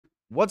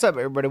What's up,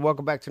 everybody?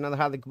 Welcome back to another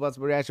highly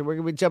combustible reaction. We're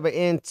gonna be jumping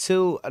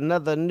into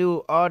another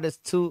new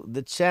artist to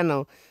the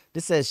channel.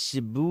 This is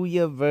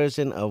Shibuya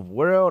version of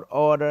World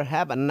Order.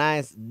 Have a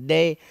nice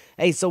day.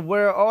 Hey, so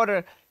World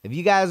Order, if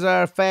you guys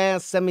are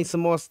fans, send me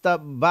some more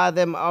stuff. Buy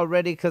them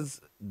already,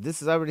 because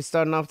this is already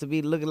starting off to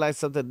be looking like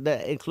something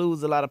that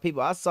includes a lot of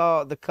people. I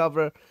saw the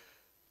cover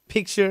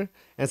picture,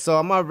 and so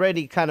I'm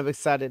already kind of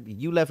excited.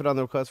 You left it on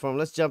the request form.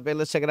 Let's jump in.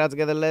 Let's check it out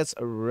together. Let's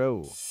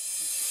roll.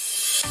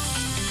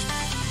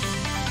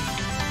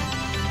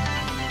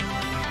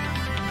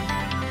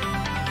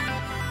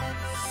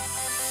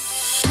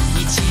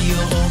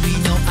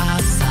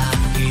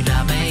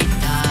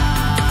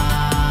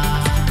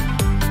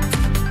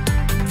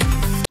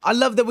 I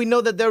love that we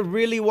know that they're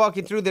really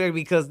walking through there,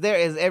 because there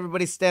is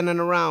everybody standing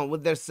around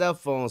with their cell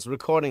phones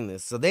recording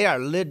this. So they are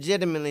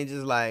legitimately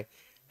just like,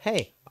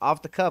 hey,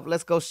 off the cuff,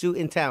 let's go shoot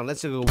in town.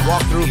 Let's just go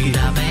walk through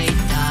people.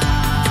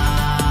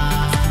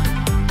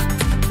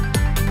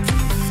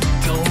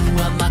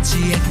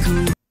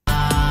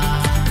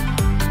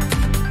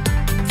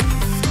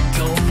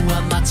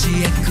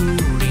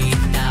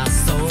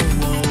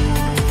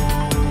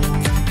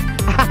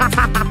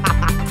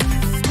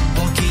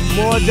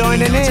 More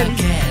joining in.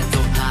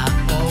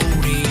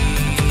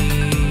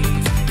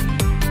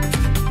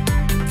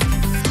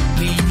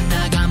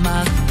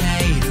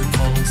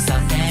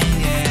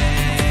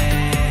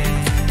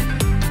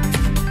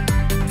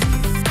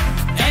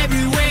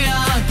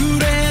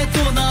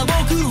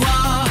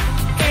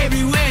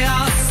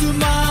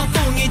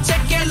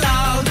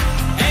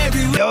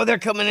 Yo, they're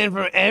coming in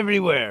from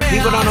everywhere.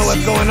 People don't know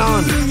what's going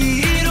on.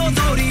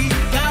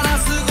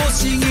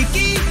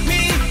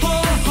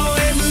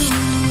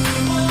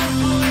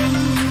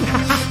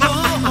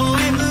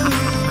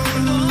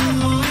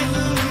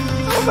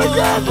 Oh my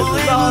God, this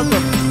is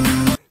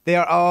awesome. They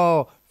are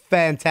all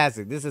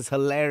fantastic. This is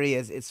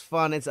hilarious. It's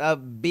fun. It's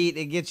upbeat.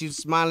 It gets you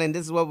smiling.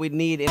 This is what we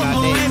need in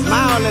our day.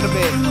 Smile a little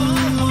bit.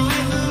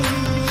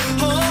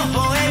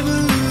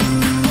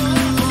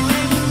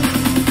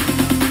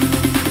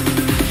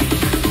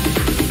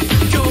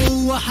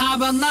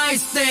 Have a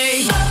nice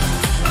day.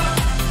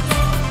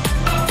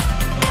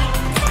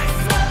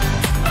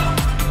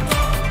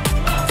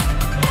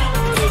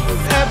 This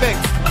is epic.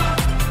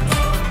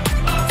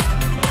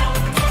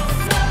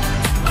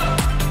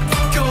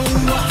 Go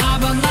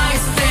have a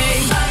nice day.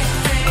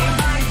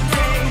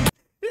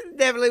 This is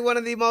definitely one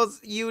of the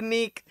most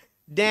unique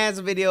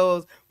dance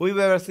videos we've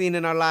ever seen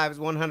in our lives.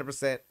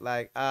 100%.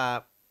 Like,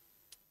 at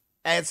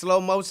slow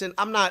motion,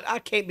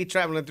 I can't be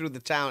traveling through the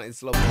town in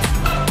slow motion.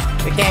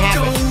 It can't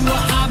happen. Go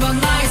have a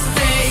nice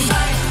day.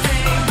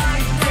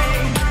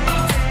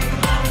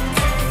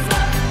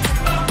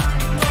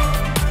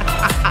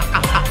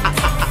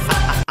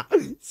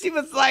 She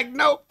was like,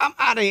 nope, I'm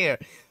out of here.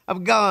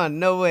 I'm gone.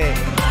 No way.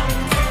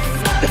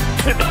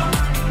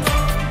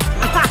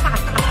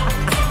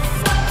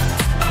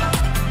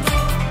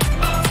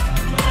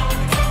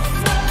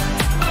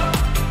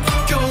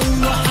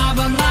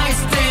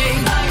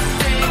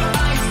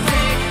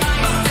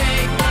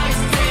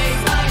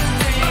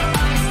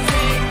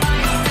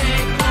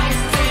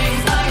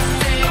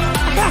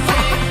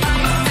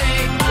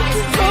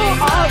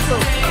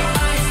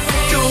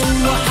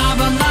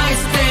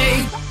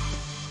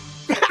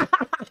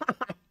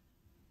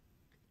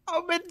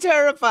 I've been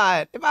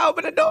terrified. If I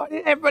open the door,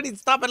 everybody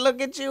stop and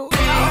look at you. No. Go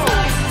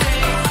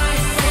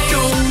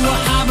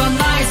have a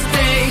nice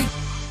day.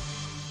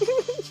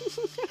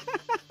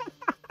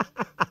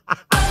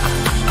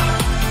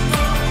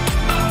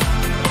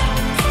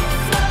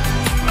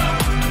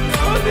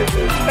 Oh, this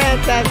is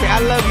fantastic. I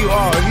love you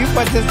all. If you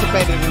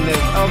participated in this,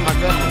 oh my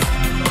goodness.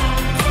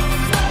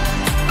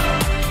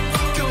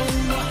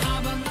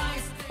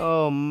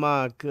 Oh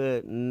my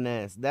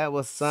goodness. That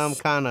was some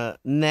kind of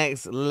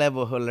next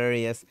level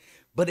hilarious.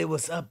 But it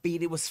was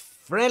upbeat. It was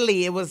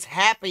friendly. It was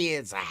happy.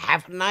 It's a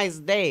have a nice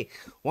day.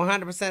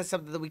 100%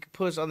 something that we can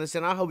push on this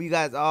channel. I hope you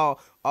guys all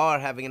are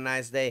having a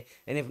nice day.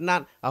 And if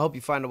not, I hope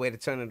you find a way to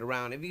turn it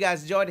around. If you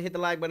guys enjoyed it, hit the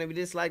like button. If you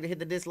disliked it, hit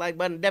the dislike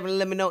button. Definitely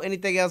let me know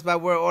anything else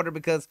about World Order,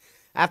 because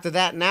after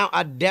that, now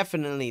I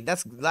definitely,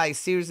 that's like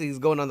seriously is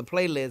going on the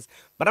playlist.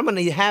 But I'm going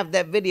to have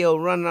that video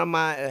running on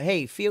my,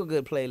 hey, feel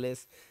good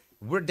playlist.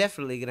 We're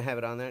definitely going to have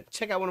it on there.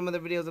 Check out one of my other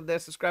videos up there.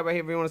 Subscribe right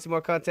here if you want to see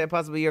more content,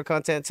 possibly your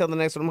content. Until the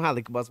next one, I'm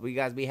highly combustible. You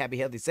guys be happy,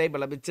 healthy, safe.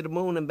 But I'll be to the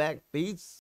moon and back. Peace.